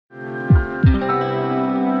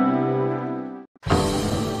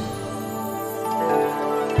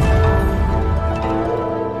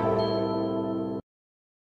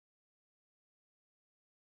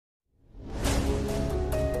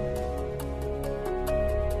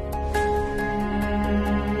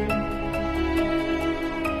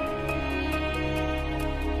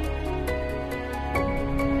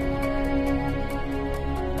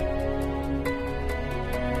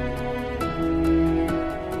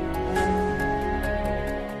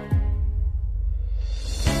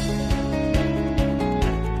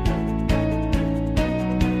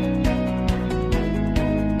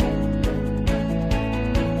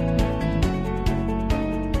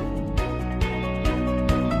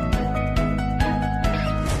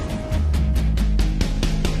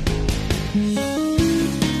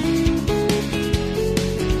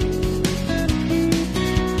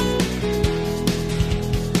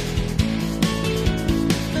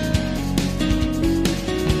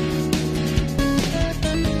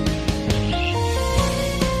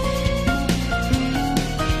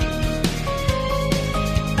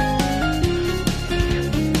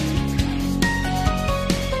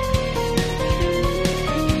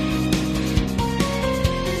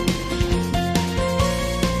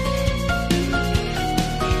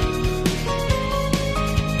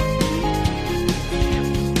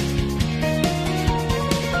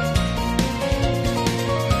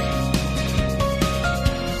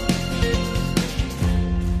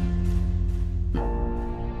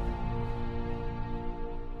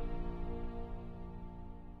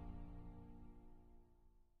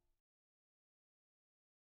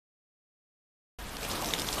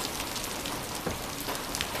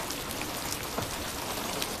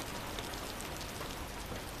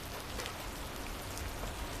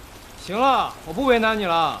行了，我不为难你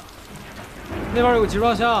了。那边有个集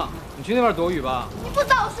装箱，你去那边躲雨吧。你不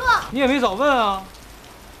早说！你也没早问啊。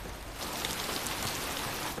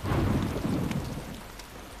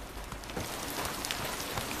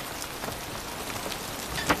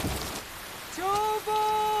秋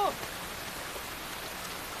风，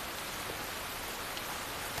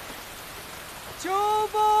秋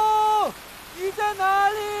风，你在哪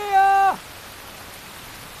里呀？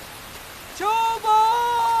秋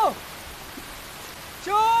风，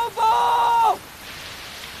秋风，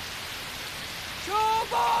秋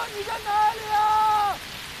风，你在哪里啊？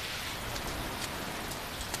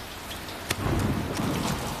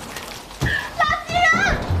垃圾人！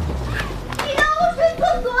你让我睡厕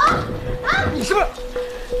所啊！你是不是？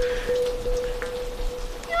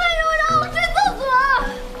你为什么让我睡厕所？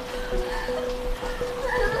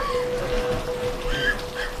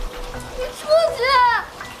你出去！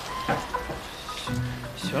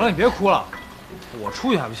行了，你别哭了，我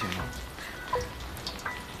出去还不行吗？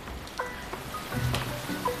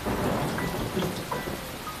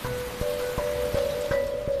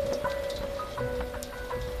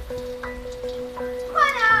快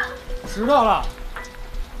点！知道了。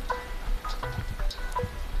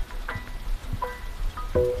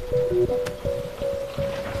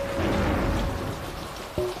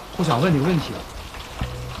我想问你个问题，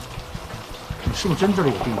你是不是真这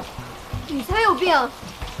里有病？你才有病！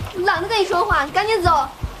懒得跟你说话，你赶紧走。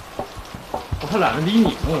我还懒得理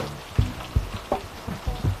你呢。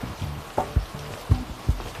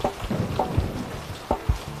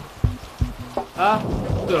哎，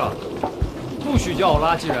对了，不许叫我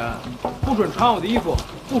垃圾人，不准穿我的衣服，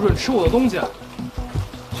不准吃我的东西。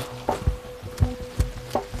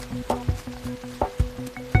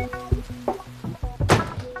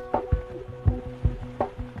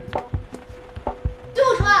对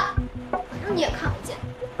我说，反正你也看不见。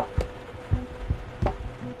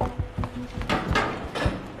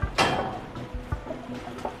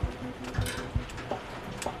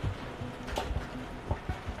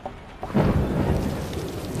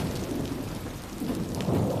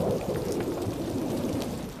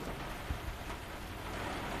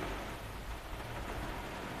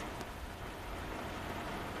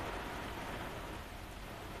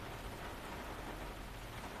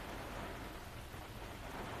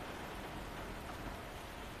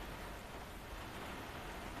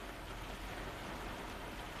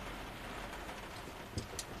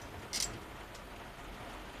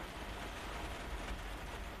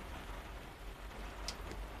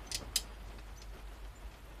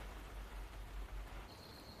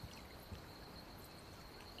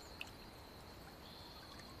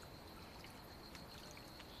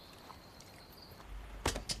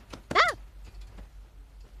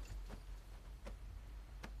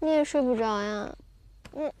你也睡不着呀？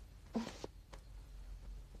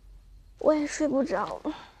我也睡不着。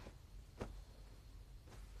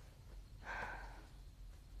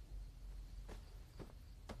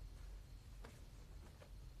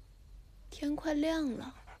天快亮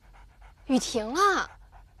了，雨停了，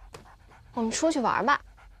我们出去玩吧。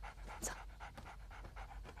走。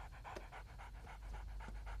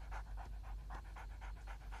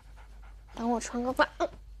等我穿个袜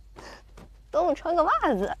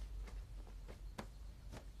子。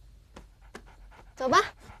走吧。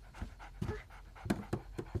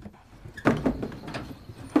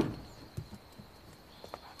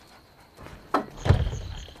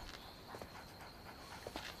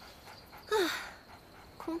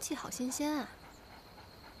空气好新鲜啊！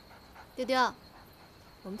丢丢，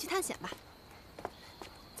我们去探险吧。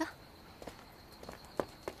走，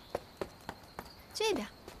这边。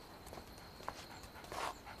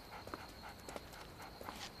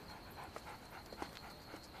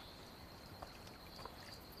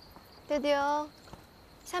丢丢，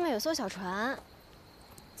下面有艘小船，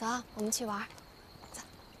走，我们去玩。走。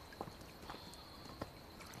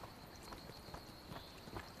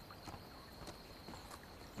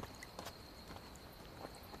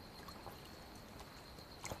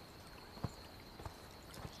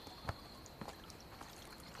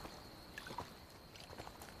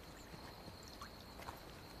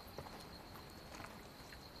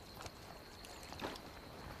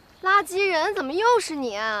垃圾人，怎么又是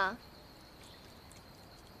你啊？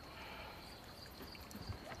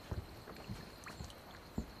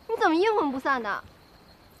你怎么阴魂不散的？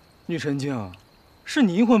女神经，是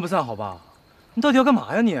你阴魂不散好吧？你到底要干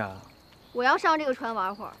嘛呀你？我要上这个船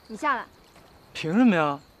玩会儿，你下来。凭什么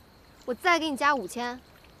呀？我再给你加5000。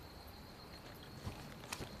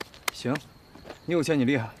行，你有钱你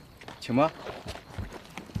厉害，请吧。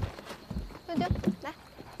丢丢，来。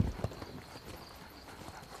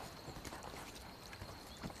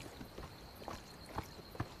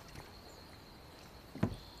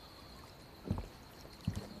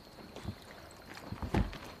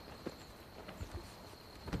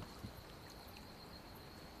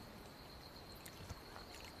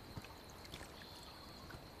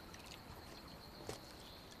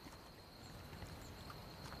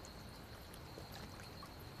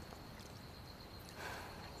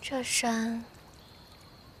这山，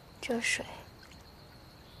这水，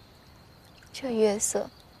这月色，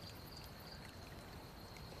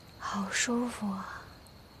好舒服啊！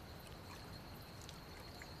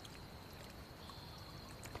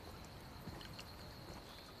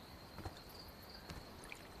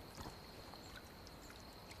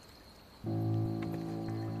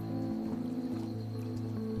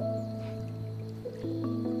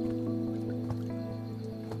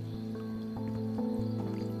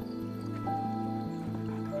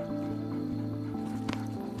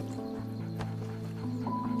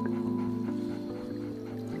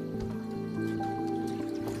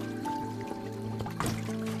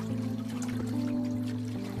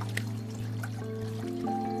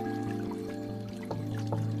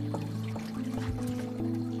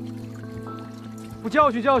不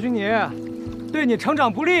教训教训你，对你成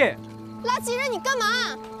长不利。垃圾人，你干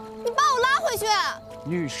嘛？你把我拉回去！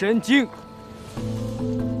女神经！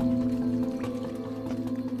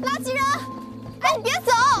垃圾人，哎，你别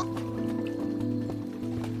走！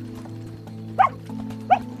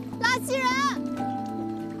垃圾人，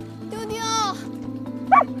丢丢。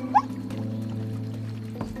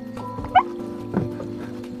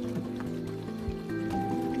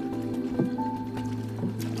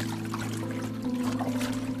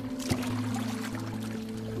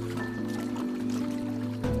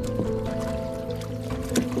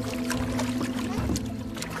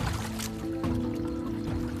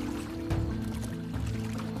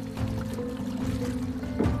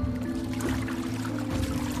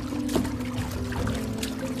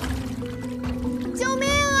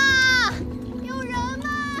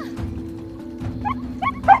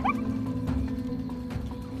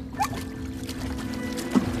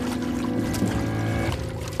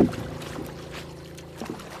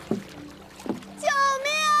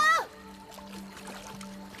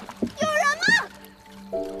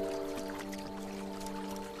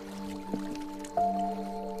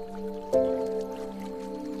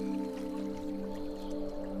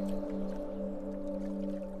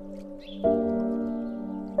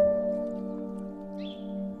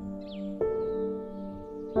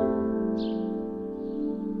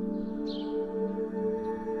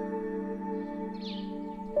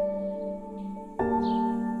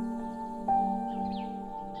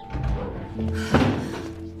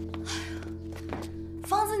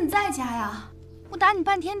方子，你在家呀？我打你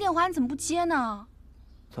半天电话，你怎么不接呢？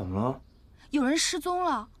怎么了？有人失踪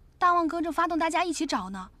了，大旺哥正发动大家一起找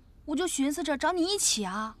呢，我就寻思着找你一起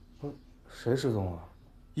啊。谁失踪了？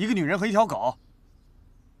一个女人和一条狗。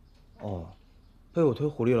哦，被我推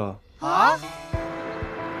狐狸了。啊？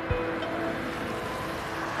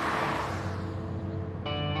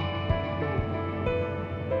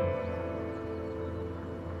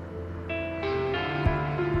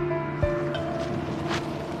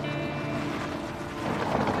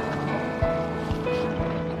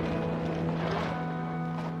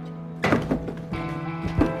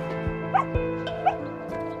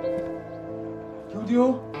丢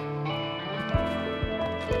丢，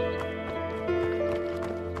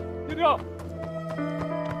丢丢！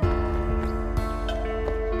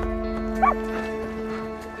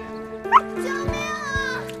救命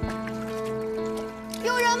啊！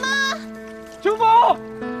有人吗？秋风，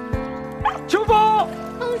秋风！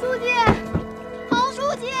彭书记，彭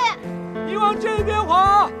书记，你往这边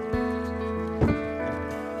滑！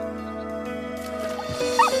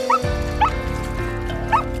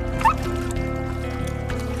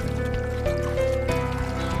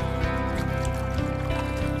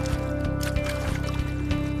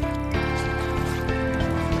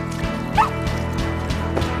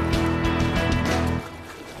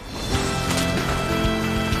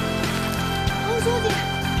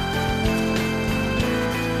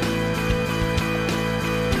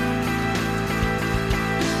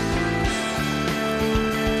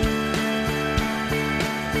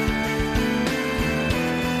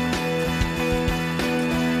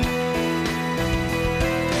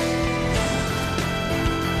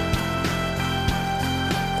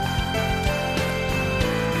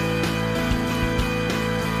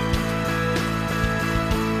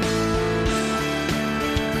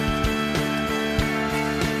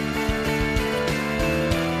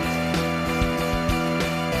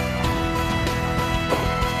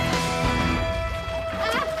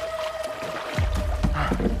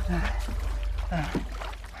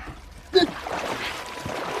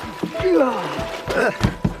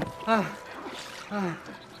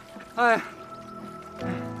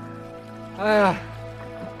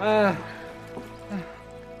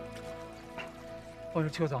我说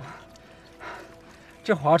邱总，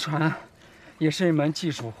这划船也是一门技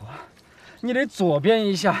术活，你得左边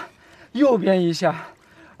一下，右边一下，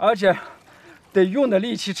而且得用的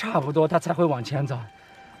力气差不多，它才会往前走。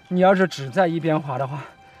你要是只在一边划的话，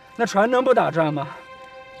那船能不打转吗？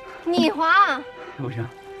你划。不行，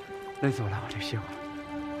累死我了，我得歇会儿。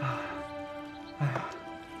哎呀。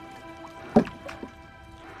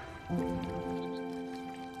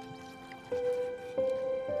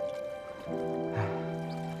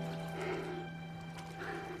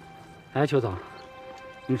 哎，邱总，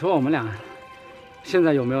你说我们俩现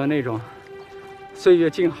在有没有那种岁月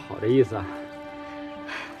静好的意思啊？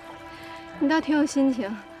你倒挺有心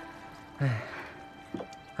情。哎，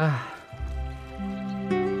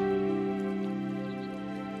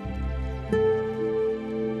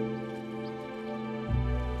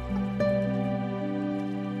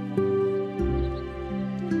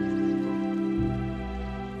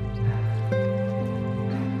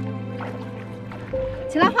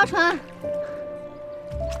起来划船。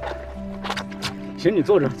行，你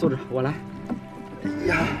坐着，坐着，我来。哎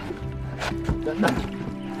呀，等等，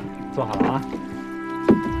坐好了啊。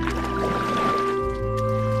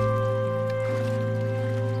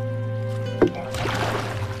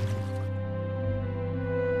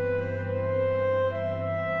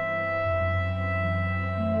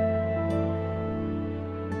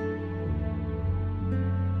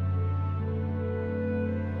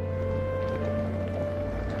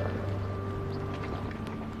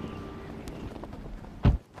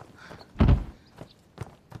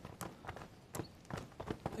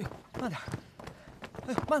慢点，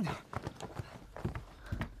哎，慢点，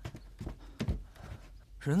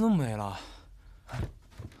人怎么没了？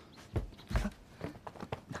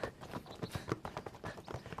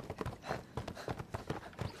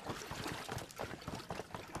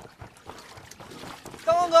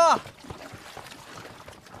大王哥，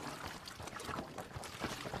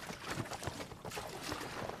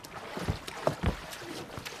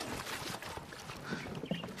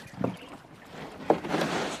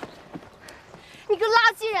你个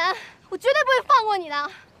垃圾人，我绝对不会放过你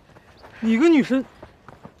的。你个女神，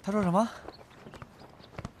他说什么？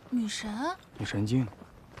女神？女神经。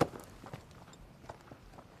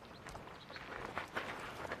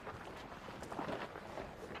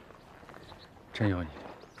真有你。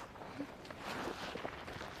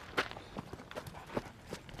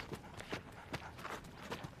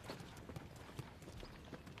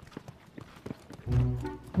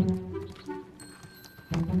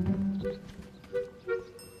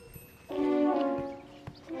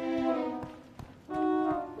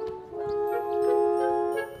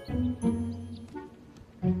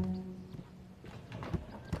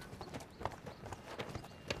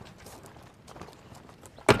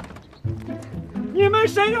你们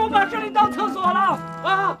谁又把这里当厕所了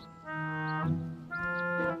啊？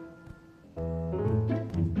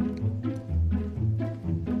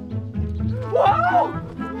哇哦！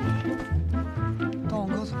大王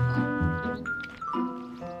哥怎么了？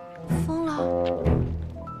疯了？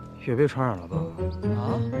也被传染了吧？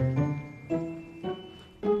啊？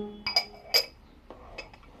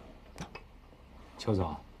邱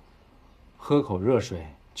总，喝口热水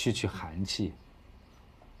去去寒气。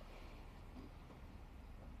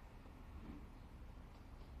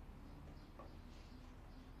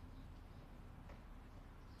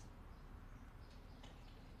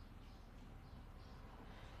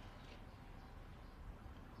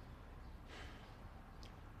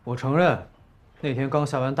我承认，那天刚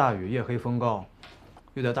下完大雨，夜黑风高，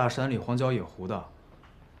又在大山里荒郊野湖的，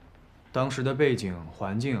当时的背景、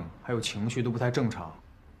环境还有情绪都不太正常。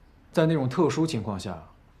在那种特殊情况下，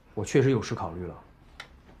我确实有失考虑了。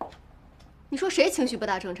你说谁情绪不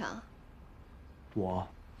大正常？我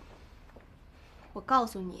告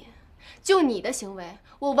诉你，就你的行为，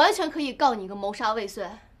我完全可以告你个谋杀未遂。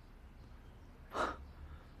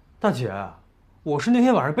大姐，我是那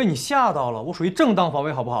天晚上被你吓到了，我属于正当防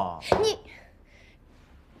卫，好不好？你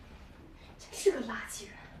真是个垃圾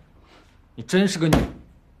人！你真是个女……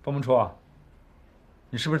方梦初，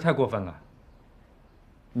你是不是太过分了？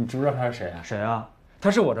你知不知道他是谁啊？谁啊？他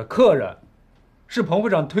是我的客人，是彭会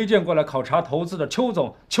长推荐过来考察投资的邱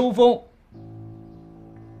总邱峰。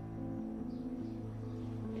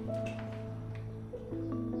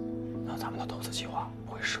那咱们的投资计划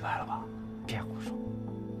不会失败了吧？别胡说。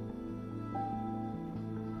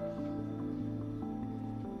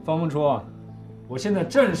方梦初，我现在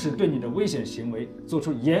正式对你的危险行为做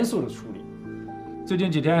出严肃的处理。最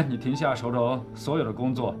近几天，你停下手头所有的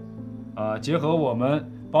工作，结合我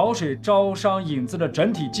们保水招商引资的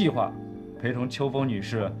整体计划，陪同秋风女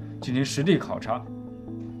士进行实地考察。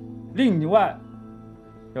另外，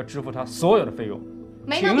要支付她所有的费用。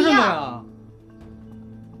没那必要。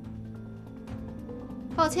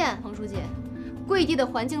抱歉，彭书记，贵地的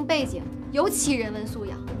环境背景，尤其人文素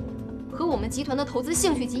养，和我们集团的投资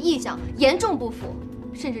兴趣及意向严重不符，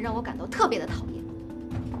甚至让我感到特别的讨厌。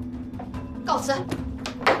告辞。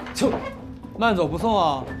慢走不送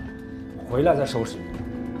啊！回来再收拾。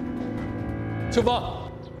秋风，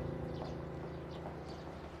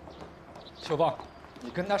秋风，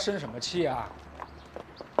你跟他生什么气啊？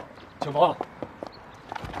秋风，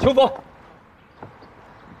秋风，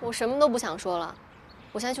我什么都不想说了，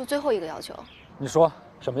我现在就最后一个要求，你说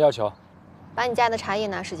什么要求？把你家的茶叶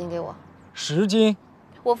拿10斤给我10斤？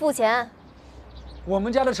我付钱。我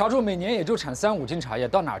们家的茶树每年也就产3、5斤茶叶，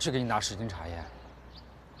到哪去给你拿10斤茶叶？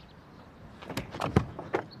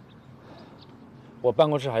我办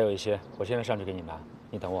公室还有一些，我现在上去给你拿，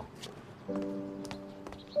你等我。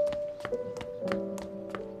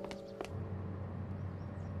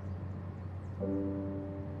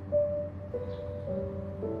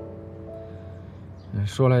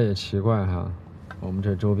说来也奇怪哈，我们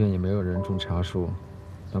这周边也没有人种茶树，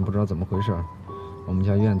但不知道怎么回事，我们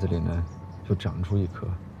家院子里呢就长出一棵，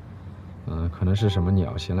可能是什么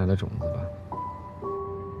鸟衔来的种子吧。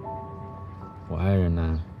我爱人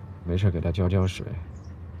呢，没事给它浇水，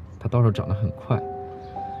它倒是长得很快，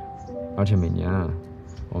而且每年啊，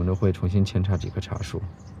我们都会重新扦插几棵茶树，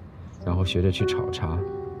然后学着去炒茶，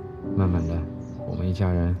慢慢的，我们一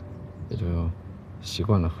家人也就习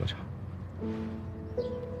惯了喝茶。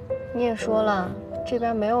你也说了，这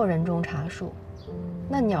边没有人种茶树，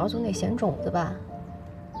那鸟总得衔种子吧？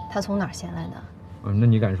它从哪儿衔来的？那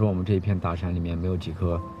你敢说我们这一片大山里面没有几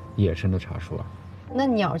棵野生的茶树啊？那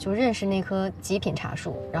鸟就认识那棵极品茶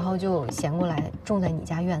树，然后就衔过来种在你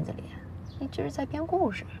家院子里。你这是在编故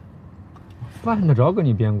事？犯得着跟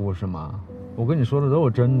你编故事吗？我跟你说的都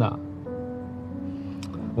是真的。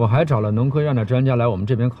我还找了农科院的专家来我们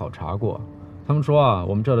这边考察过，他们说啊，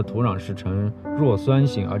我们这儿的土壤是呈弱酸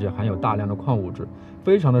性，而且含有大量的矿物质，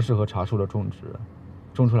非常的适合茶树的种植，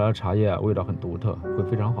种出来的茶叶味道很独特，会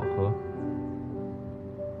非常好喝。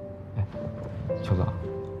哎，邱总，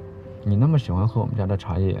你那么喜欢喝我们家的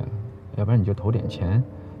茶叶，要不然你就投点钱，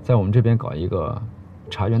在我们这边搞一个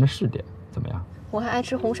茶园的试点，怎么样？我还爱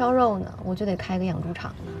吃红烧肉呢，我就得开个养猪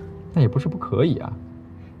场呢。那也不是不可以啊。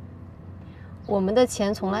我们的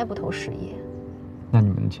钱从来不投实业。那你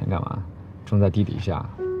们的钱干嘛？种在地底下，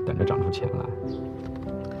等着长出钱来。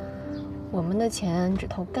我们的钱只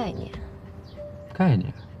投概念。概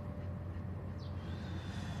念？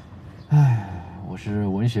哎，我是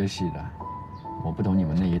文学系的，我不懂你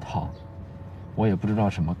们那一套，我也不知道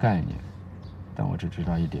什么概念，但我只知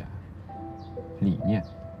道一点：理念。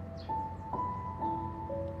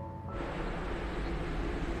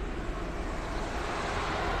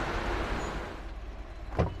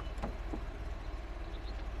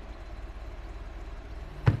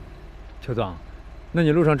邱总，那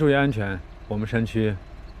你路上注意安全，我们山区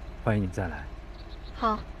欢迎你再来。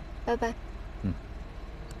好，拜拜。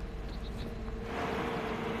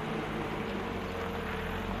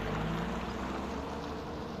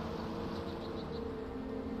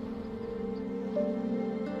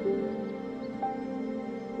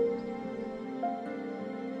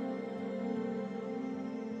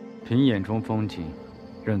凭眼中风景，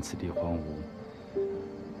任此地荒芜。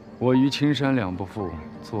我于青山两不负，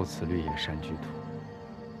作此绿野山居图。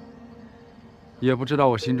也不知道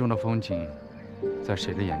我心中的风景，在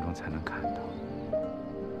谁的眼中才能看到。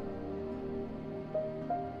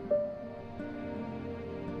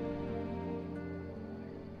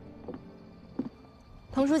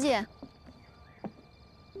彭书记，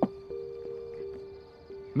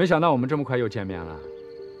没想到我们这么快又见面了。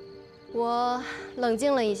我冷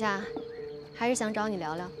静了一下，还是想找你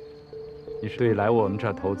聊聊。你是对来我们这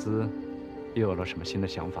儿投资，又有了什么新的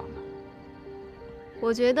想法呢？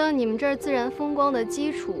我觉得你们这儿自然风光的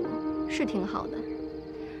基础是挺好的，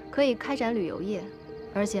可以开展旅游业，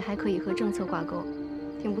而且还可以和政策挂钩，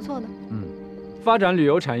挺不错的。发展旅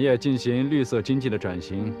游产业，进行绿色经济的转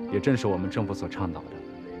型，也正是我们政府所倡导的，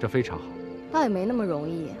这非常好。倒也没那么容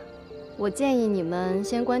易，我建议你们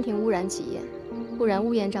先关停污染企业，不然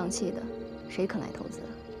乌烟瘴气的，谁肯来投资？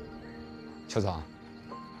邱总，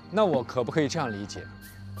那我可不可以这样理解？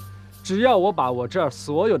只要我把我这儿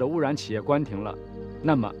所有的污染企业关停了，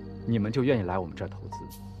那么你们就愿意来我们这儿投资？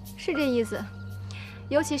是这意思，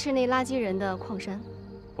尤其是那垃圾人的矿山。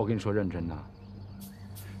我跟你说认真的，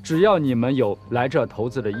只要你们有来这儿投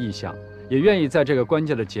资的意向，也愿意在这个关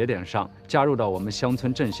键的节点上加入到我们乡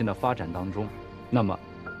村振兴的发展当中，那么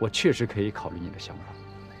我确实可以考虑你的想法。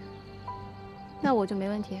那我就没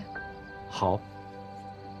问题。好。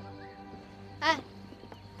哎，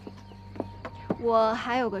我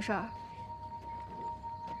还有个事儿。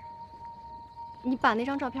你把那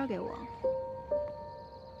张照片给我。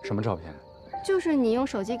什么照片？就是你用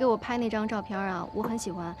手机给我拍那张照片啊，我很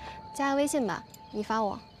喜欢。加个微信吧，你发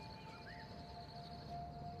我。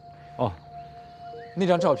哦，那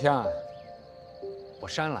张照片啊，我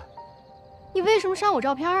删了。你为什么删我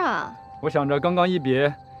照片啊？我想着刚刚一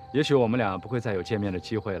别，也许我们俩不会再有见面的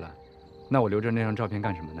机会了。那我留着那张照片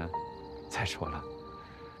干什么呢？再说了，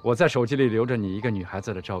我在手机里留着你一个女孩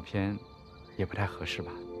子的照片，也不太合适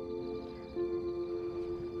吧？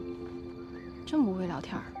真不会聊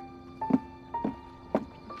天儿。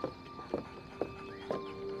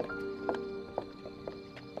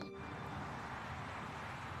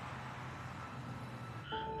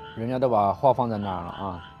人家都把话放在那儿了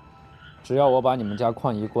啊！只要我把你们家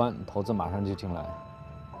矿一关，投资马上就进来。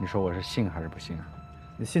你说我是信还是不信啊？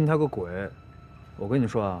你信他个鬼！我跟你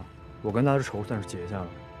说啊，我跟他的仇算是结下了。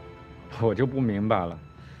我就不明白了，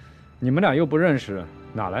你们俩又不认识，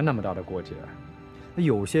哪来那么大的过节？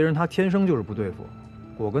有些人他天生就是不对付，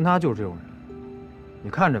我跟他就是这种人。你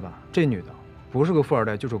看着吧，这女的不是个富二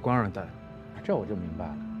代，就是个官二代。这我就明白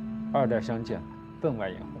了，二代相见，分外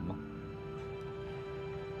眼红嘛。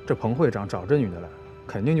这彭会长找这女的来，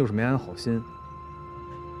肯定就是没安好心。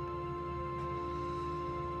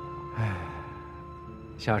唉，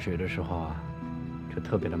下水的时候啊，就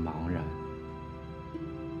特别的茫然。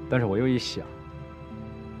但是我又一想，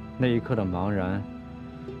那一刻的茫然，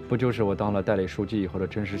不就是我当了代理书记以后的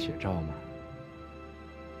真实写照吗？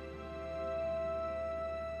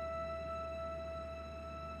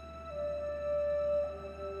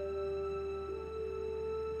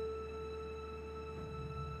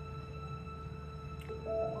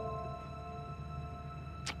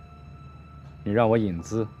你让我引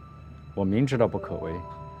资，我明知道不可为，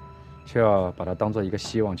却要把它当做一个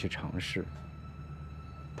希望去尝试。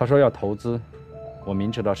他说要投资，我明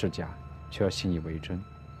知道是假，却要信以为真。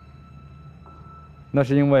那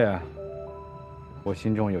是因为啊，我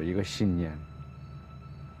心中有一个信念：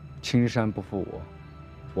青山不负我，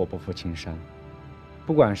我不负青山。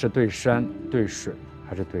不管是对山、对水，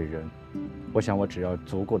还是对人，我想我只要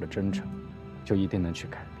足够的真诚，就一定能去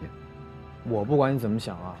改变。我不管你怎么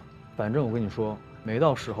想啊，反正我跟你说，没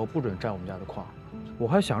到时候不准占我们家的矿。我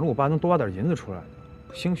还想着我爸能多挖点银子出来呢，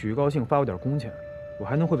兴许一高兴发我点工钱，我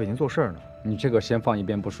还能回北京做事呢。你这个先放一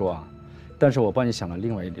边不说啊，但是我帮你想了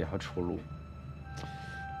另外一条出路。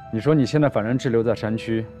你说你现在反正滞留在山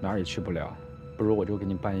区，哪儿也去不了，不如我就给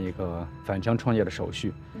你办一个返乡创业的手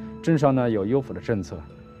续，镇上呢有优抚的政策，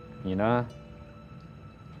你呢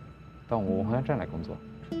到我们文化站来工作。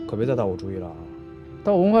可别再打我主意了啊！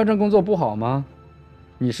到文化站工作不好吗？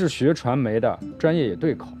你是学传媒的，专业也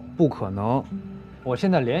对口。不可能，我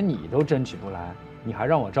现在连你都争取不来，你还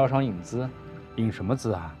让我招商引资，引什么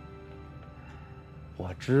资啊？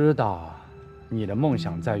我知道你的梦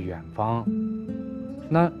想在远方，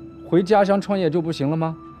那回家乡创业就不行了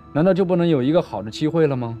吗？难道就不能有一个好的机会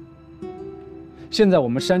了吗？现在我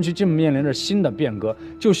们山区正面临着新的变革，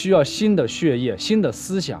就需要新的血液、新的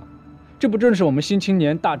思想，这不正是我们新青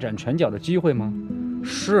年大展拳脚的机会吗？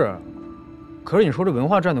是，可是你说这文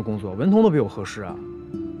化站的工作，文通都比我合适啊。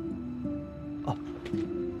哦，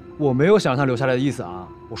我没有想让他留下来的意思啊，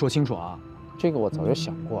我说清楚啊。这个我早就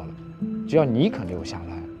想过了，只要你肯留下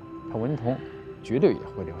来，他文通绝对也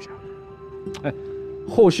会留下来。哎，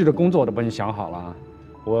后续的工作我都帮你想好了啊，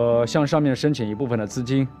我向上面申请一部分的资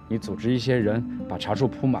金，你组织一些人把茶树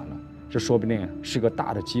铺满了，这说不定是个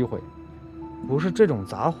大的机会。不是这种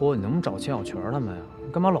杂活，你能不能找钱小泉他们呀？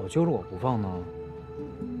干嘛老揪着我不放呢？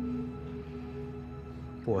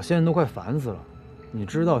我现在都快烦死了。你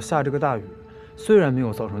知道下这个大雨，虽然没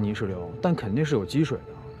有造成泥石流，但肯定是有积水的。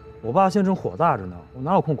我爸现在正火大着呢，我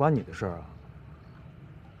哪有空管你的事儿啊？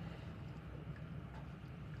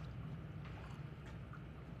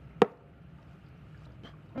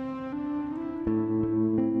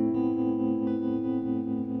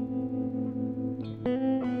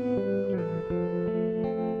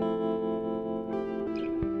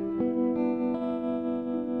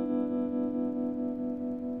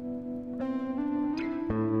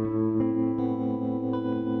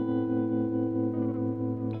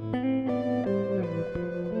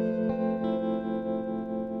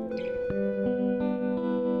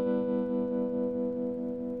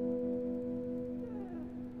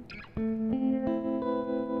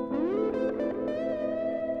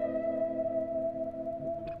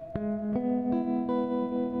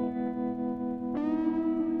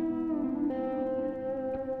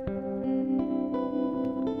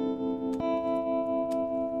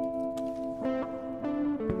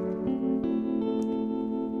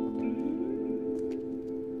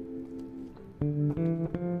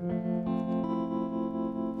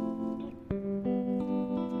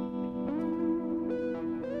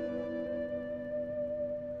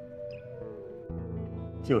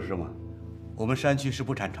就是嘛，我们山区是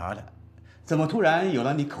不产茶的，怎么突然有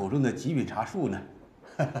了你口中的极品茶树呢？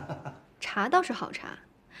茶倒是好茶，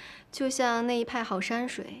就像那一派好山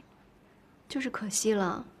水，就是可惜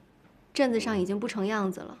了，镇子上已经不成样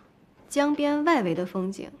子了。江边外围的风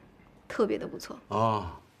景特别的不错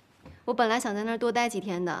哦。我本来想在那儿多待几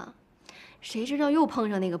天的，谁知道又碰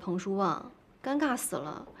上那个彭叔望，尴尬死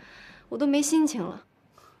了，我都没心情了。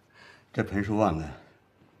这彭叔望呢，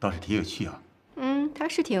倒是挺有趣啊。他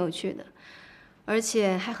是挺有趣的，而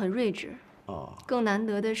且还很睿智。哦。更难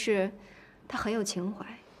得的是，他很有情怀。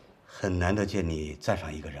很难得见你赞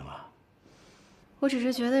赏一个人啊。我只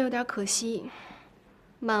是觉得有点可惜，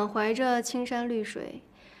满怀着青山绿水，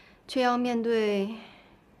却要面对，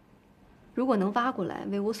如果能挖过来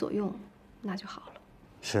为我所用，那就好了。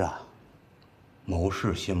是啊，谋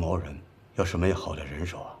事先谋人，要是没有好的人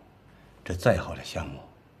手啊，这再好的项目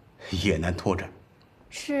也难拓展。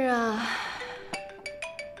是啊，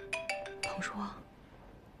彭叔。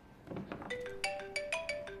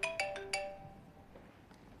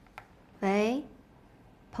喂，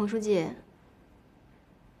彭书记。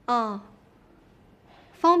哦，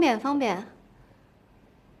方便方便。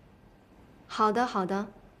好的好的。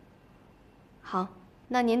好，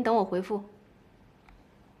那您等我回复。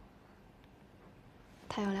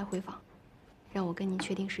他要来回访，让我跟您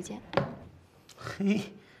确定时间。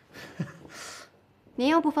嘿，您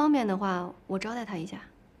要不方便的话，我招待他一下。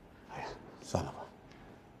哎呀，算了吧，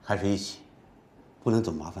还是一起，不能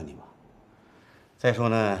总麻烦你嘛。再说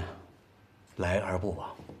呢，来而不往，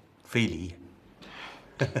非礼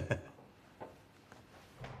也。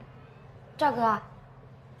赵哥。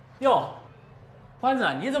哟，欢子，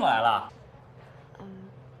你怎么来了？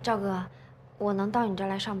赵哥，我能到你这儿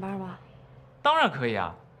来上班吗？当然可以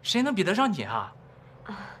啊，谁能比得上你啊？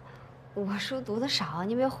我书读得少，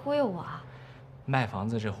你别忽悠我。卖房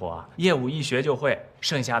子这活，业务一学就会，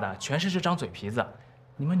剩下的全是这张嘴皮子。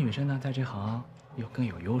你们女生呢，在这行又更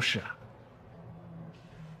有优势啊。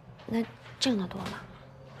那挣得多吗？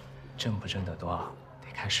挣不挣得多，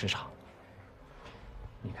得看市场。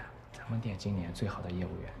你看，咱们店今年最好的业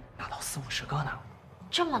务员拿到40-50个呢。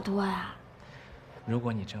这么多呀！如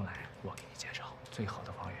果你真来，我给你介绍最好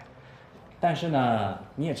的房源。但是呢，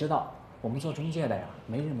你也知道，我们做中介的呀，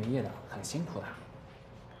没日没夜的，很辛苦的。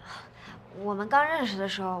我们刚认识的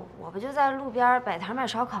时候，我不就在路边摆摊卖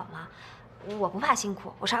烧烤吗？我不怕辛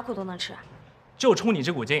苦，我啥苦都能吃。就冲你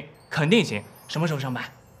这股劲，肯定行。什么时候上班？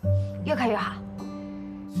越开越好。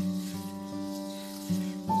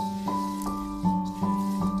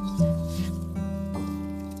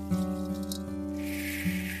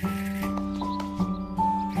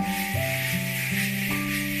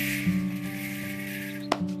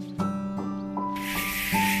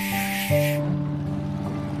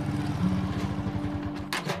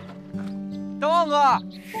大旺哥，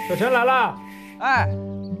小陈来了。哎，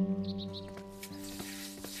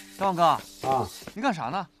大旺哥啊，你干啥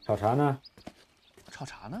呢？炒茶呢。炒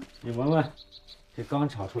茶呢？你闻闻，这刚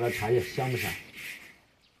炒出来茶叶香不香？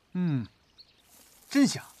真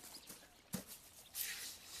香。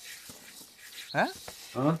哎，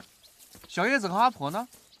小叶子和阿婆呢？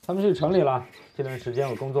他们去城里了。这段时间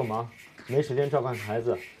我工作忙，没时间照看孩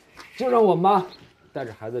子，就让我妈带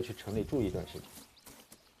着孩子去城里住一段时间。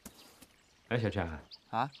哎，小陈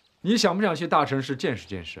啊，你想不想去大城市见识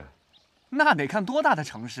见识？那得看多大的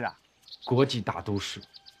城市啊！国际大都市，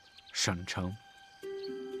省城。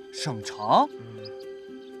省城？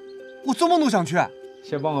我做梦都想去。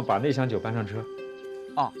先帮我把那箱酒搬上车。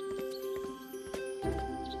啊。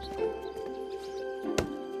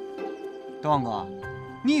大旺哥，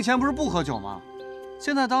你以前不是不喝酒吗？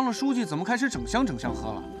现在当了书记，怎么开始整箱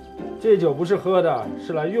喝了？这酒不是喝的，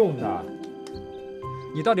是来用的。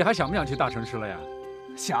你到底还想不想去大城市了呀？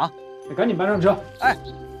想。那赶紧搬上车。哎，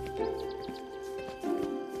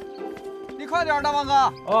你快点，大旺哥。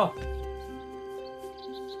哦。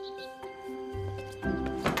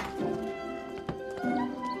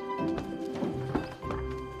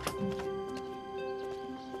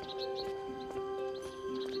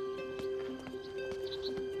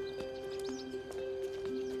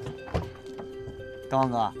大旺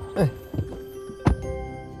哥，哎，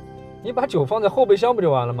你把酒放在后备箱不就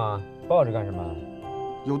完了吗？抱着干什么？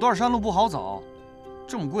有段山路不好走，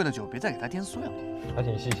这么贵的酒别再给它颠碎了。还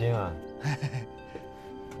挺细心啊。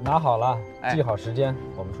拿好了，记好时间，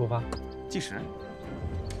我们出发。计时。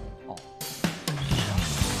哦。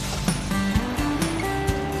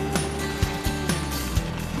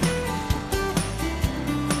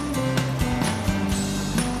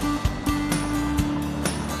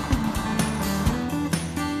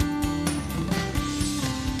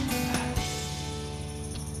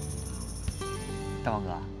大王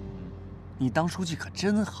哥，你当书记可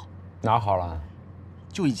真好。哪好了？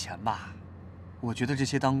就以前吧，我觉得这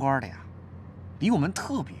些当官的呀，离我们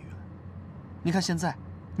特别远。你看现在，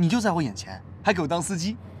你就在我眼前，还给我当司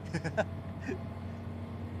机。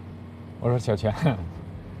我说小钱，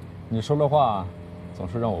你说的话总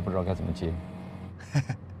是让我不知道该怎么接。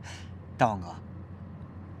大王哥，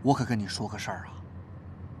我可跟你说个事儿啊。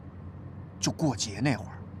就过节那会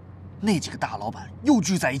儿，那几个大老板又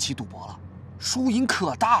聚在一起赌博了，输赢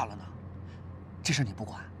可大了呢。这事你不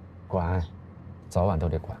管？管，早晚都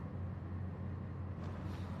得管。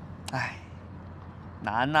哎，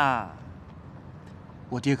难呐。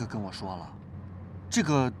我爹可跟我说了，这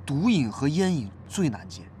个毒瘾和烟瘾最难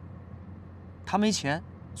戒。他没钱，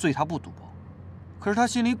所以他不赌博，可是他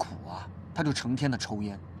心里苦啊，他就成天的抽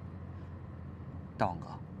烟。大王哥，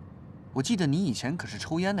我记得你以前可是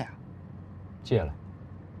抽烟的呀？戒了。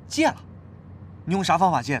戒了？你用啥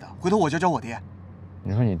方法戒的？回头我教我爹。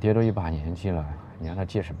你说你爹都一把年纪了，你让他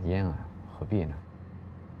戒什么烟啊？何必呢？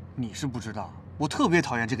你是不知道，我特别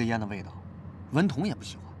讨厌这个烟的味道，文彤也不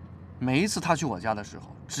喜欢。每一次他去我家的时候，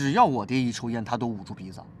只要我爹一抽烟，他都捂住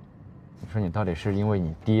鼻子。你说你到底是因为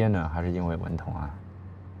你爹呢，还是因为文彤啊？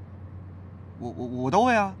我都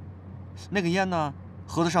会啊。那个烟呢，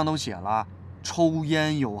盒子上都写了，抽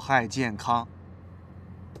烟有害健康。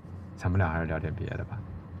咱们俩还是聊点别的吧。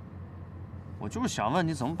我就是想问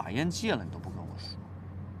你怎么把烟戒了，你都不跟我说。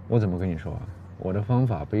我怎么跟你说啊？我的方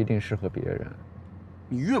法不一定适合别人。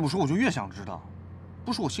你越不说，我就越想知道，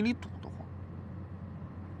不说我心里堵得慌。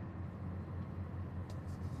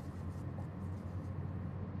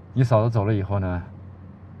你嫂子走了以后呢，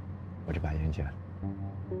我就把烟戒了。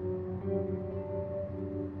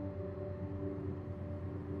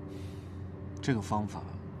这个方法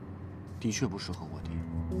的确不适合我爹，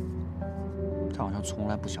他好像从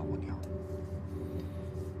来不想我娘。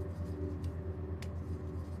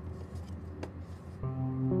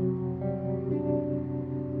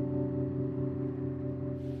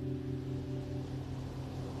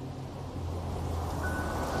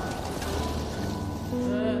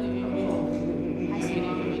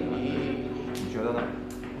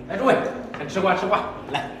吃瓜吃瓜，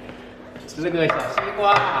来，吃个小西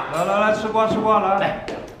瓜。来，吃瓜吃瓜，来。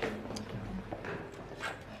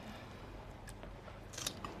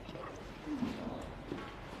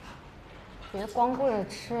别光顾着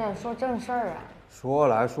吃，说正事儿啊。说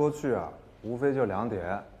来说去啊，无非就2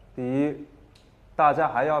点：第一，大家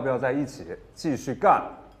还要不要在一起继续干？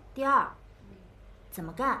第二，怎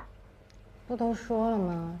么干？不都说了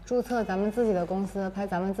吗？注册咱们自己的公司，拍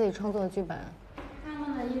咱们自己创作的剧本。他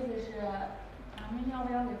们的意思是，咱们要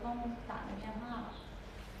不要给方公司打个电话了？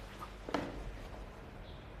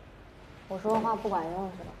我说的话不管用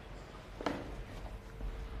是吧？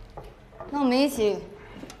那我们一起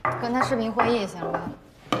跟他视频会议行吧？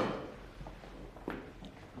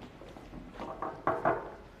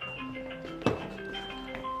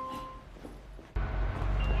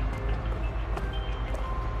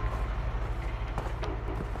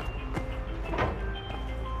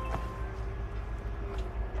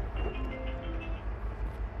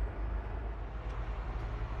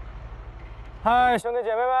嗨，兄弟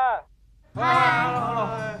姐妹们！嗨 ，hello。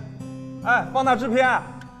哎，放大制片，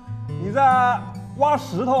你在挖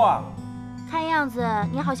石头啊？看样子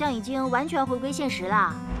你好像已经完全回归现实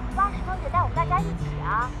了。挖石头得带我们大家一起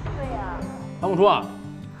啊！对呀。唐木叔，我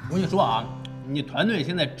跟你说啊，你团队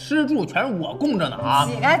现在吃住全是我供着呢啊！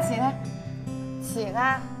起开，起开，起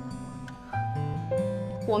开！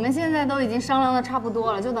我们现在都已经商量的差不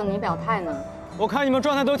多了，就等你表态呢。我看你们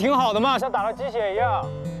状态都挺好的嘛，像打了鸡血一样。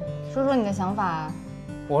说说你的想法啊。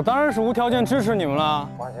我当然是无条件支持你们了，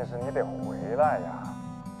关键是你得回来呀。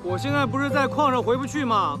我现在不是在矿上回不去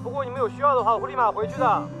吗？不过你们有需要的话，我会立马回去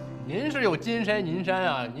的。您是有金山银山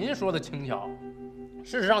啊，您说的轻巧。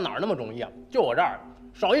事实上哪儿那么容易啊？就我这儿，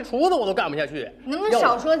少一厨子我都干不下去。能不能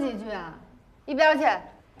少说几句啊？一边去。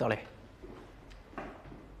得嘞。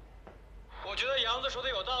我觉得杨子说的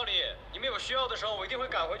有道理，你们有需要的时候，我一定会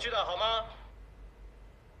赶回去的，好吗？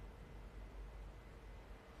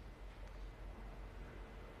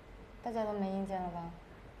大家都没意见了吧？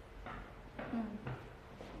嗯。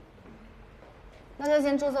那就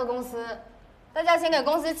先注册公司，大家先给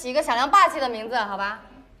公司起一个响亮霸气的名字，好吧？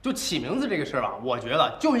就起名字这个事儿吧，我觉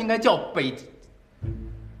得就应该叫北。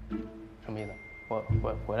什么意思？我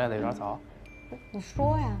回来的有点早。你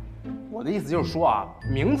说呀。我的意思就是说啊，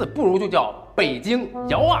名字不如就叫北京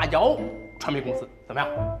摇啊摇传媒公司，怎么样？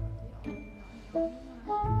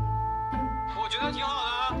我觉得挺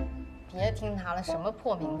好的。别听他了，什么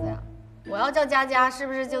破名字呀？我要叫佳佳，是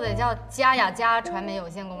不是就得叫佳雅佳传媒有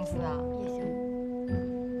限公司啊？也行。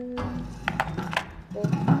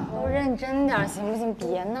都认认真点行不行？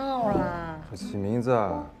别闹了。这起名字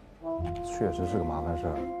确实是个麻烦事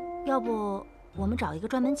儿。要不我们找一个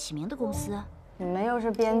专门起名的公司？你们又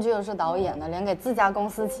是编剧又是导演的，连给自家公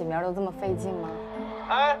司起名都这么费劲吗？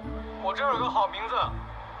哎，我这儿有个好名字，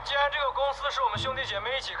既然这个公司是我们兄弟姐妹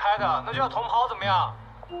一起开的，那就叫同袍，怎么样？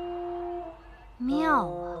妙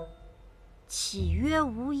啊！契约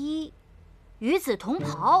无依，与子同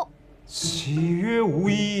袍。契约无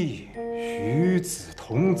依，与子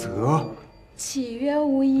同责。契约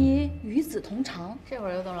无依，与子同偿。这会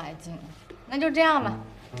儿又都来劲了，那就这样吧。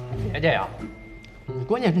姐姐呀，你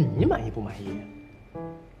关键是你满意不满意？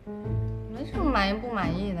没什么满意不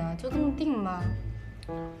满意的，就这么定吧。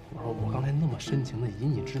我说我刚才那么深情的以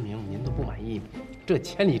你之名，您都不满意，这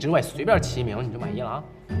千里之外随便起名你就满意了啊？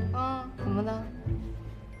啊，怎么的？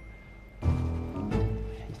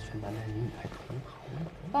一群男男女女还同袍呢。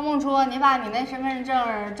方梦初，你把你那身份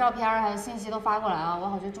证、照片还有信息都发过来啊，我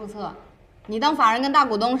好去注册。你当法人跟大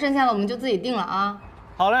股东，剩下的我们就自己定了啊。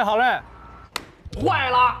好嘞，好嘞。坏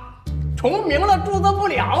了，重名了注册不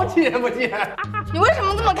了，信不信？你为什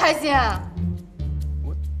么这么开心？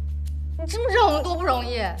你知不知道我们多不容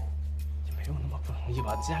易？没有那么不容易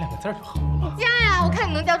吧？加2个字就好了嘛。加呀，我看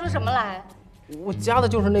你能加出什么来。我加的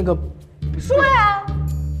就是那个。说呀。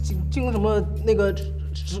经什么那个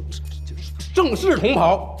正式同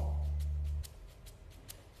袍。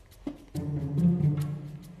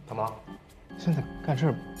怎么了？现在干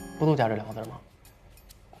事不都加这2个字吗？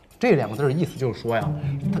这2个字的意思就是说呀，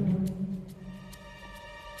他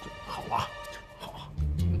好啊，好啊。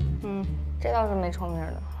嗯，这倒是没重名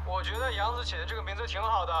的。我觉得杨子起的这个名字挺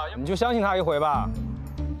好的，你就相信他一回吧。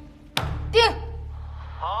定。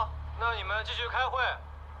好，那你们继续开会，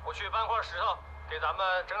我去搬块石头，给咱们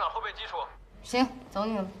整点后备基础。行，走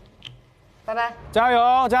你了，拜拜。加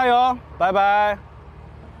油，加油，拜拜。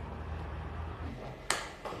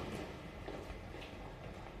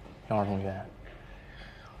杨二同学，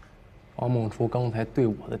王梦初刚才对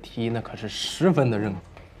我的提议那可是十分的认可。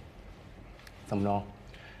怎么着？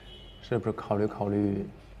是不是考虑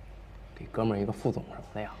给哥们儿一个副总什么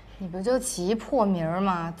的呀？你不就起一破名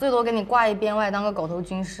吗？最多给你挂一编外，当个狗头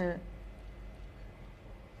军师。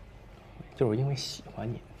就是因为喜欢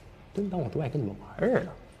你，真当我多爱跟你们玩儿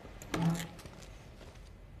呢。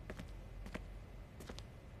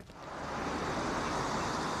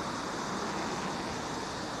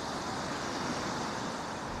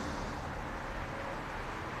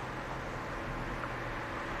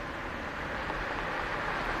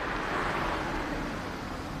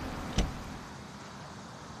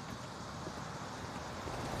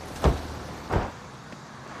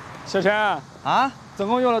小钱啊，总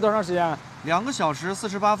共用了多长时间？2个小时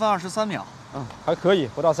48分23秒。还可以，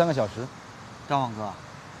不到3个小时。大旺哥，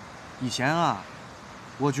以前啊，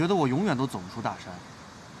我觉得我永远都走不出大山，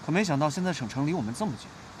可没想到现在省城离我们这么近。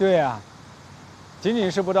对呀，仅仅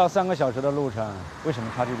是不到3个小时的路程，为什么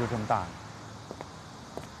差距就这么大呢？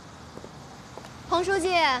彭书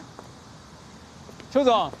记，邱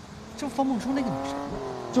总，这方梦初那个女神。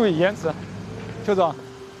注意言辞。邱总，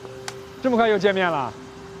这么快又见面了？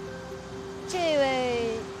这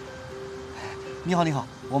位，你好，你好，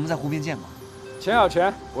我们在湖边见过。钱小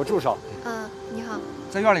泉，我助手。你好。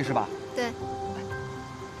在院里是吧？对。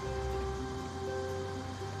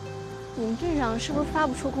你们镇上是不是发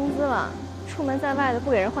不出工资了？出门在外的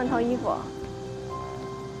不给人换套衣服。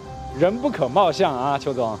人不可貌相啊，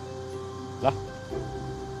邱总。来。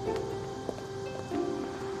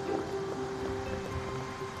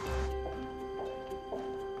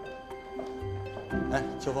哎，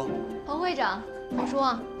秋风。彭会长，彭叔。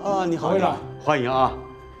啊，你好，彭会长，欢迎啊，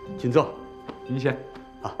请坐。您先。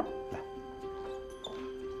啊，来。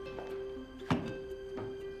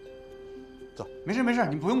坐。没事没事，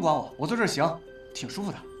你不用管我，我坐这儿行，挺舒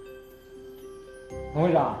服的。彭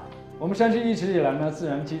会长，我们山区一直以来呢，自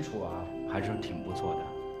然基础啊还是挺不错的，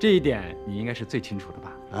这一点你应该是最清楚的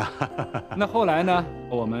吧？那后来呢，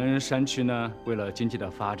我们山区呢，为了经济的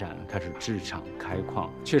发展，开始制厂开矿，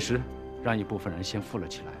确实让一部分人先富了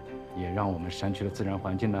起来，也让我们山区的自然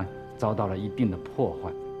环境呢遭到了一定的破坏。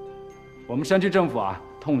我们山区政府啊，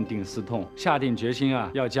痛定思痛，下定决心啊，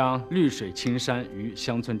要将绿水青山与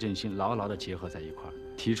乡村振兴牢牢地结合在一块儿，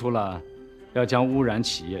提出了要将污染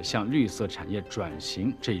企业向绿色产业转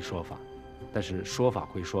型这一说法。但是说法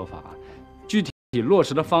归说法啊，具体落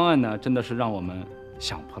实的方案呢，真的是让我们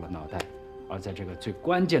想破了脑袋。而在这个最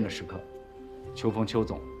关键的时刻，邱峰邱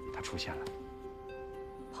总他出现了。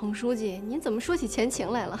彭书记，您怎么说起前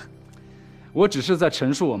情来了？我只是在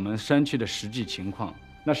陈述我们山区的实际情况，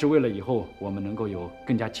那是为了以后我们能够有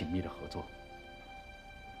更加紧密的合作。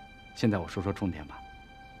现在我说说重点吧。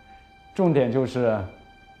重点就是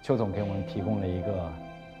邱总给我们提供了一个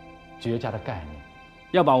绝佳的概念，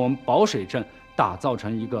要把我们宝水镇打造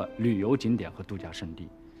成一个旅游景点和度假胜地，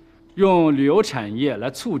用旅游产业来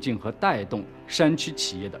促进和带动山区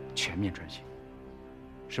企业的全面转型，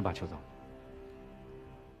是吧，邱总？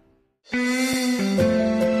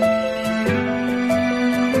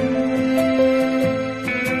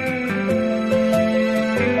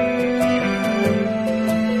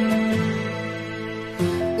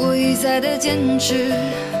我一再的坚持，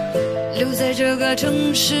留在这个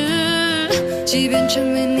城市，即便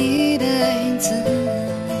成为你的影子。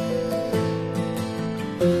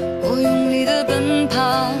我用力的奔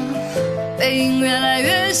跑，背影越来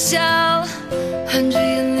越小，含着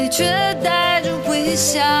眼泪却带着微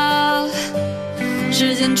笑。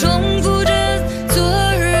时间重复着昨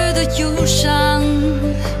日的忧伤，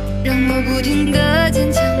让我不停的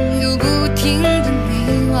坚强，又不停的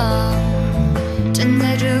迷惘。站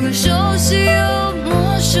在这个熟悉又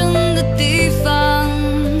陌生的地方，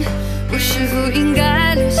我是否应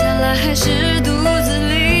该留下来，还是独自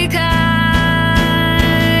离开？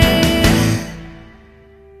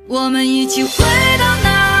我们一起回到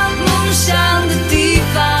那梦想的地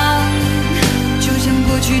方，就像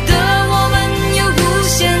过去的我们有无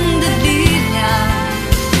限的力量，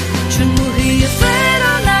穿过黑夜飞到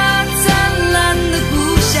那灿烂的故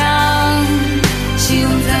乡，希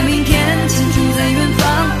望在明天前程在远方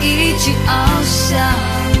一起翱翔。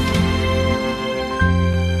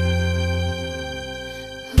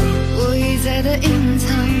我一再的隐藏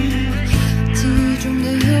记忆中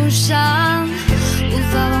的忧伤，无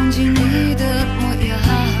法忘记你的模样。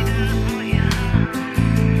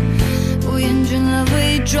我厌倦了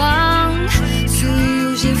伪装，所以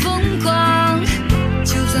有些疯狂，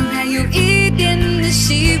就算还有一点的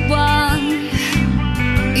希望。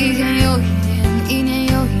一天又一天，一年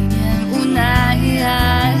又一年，无奈，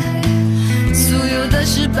所有的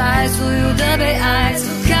失败，所有的悲哀，走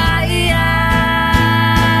开。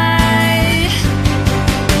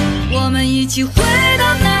我们一起回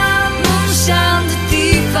到那梦想的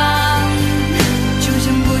地方，就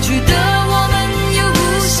像过去的我们有无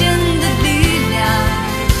限的力量，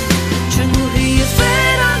穿过黑夜飞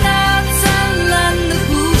到那灿烂的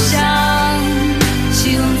故乡，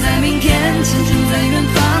希望在明天前程在远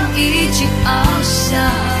方一起翱翔。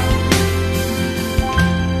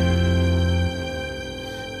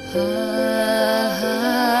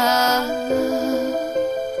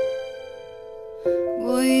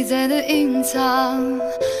我一再的隐藏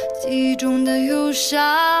记忆中的忧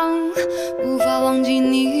伤，无法忘记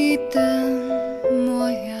你的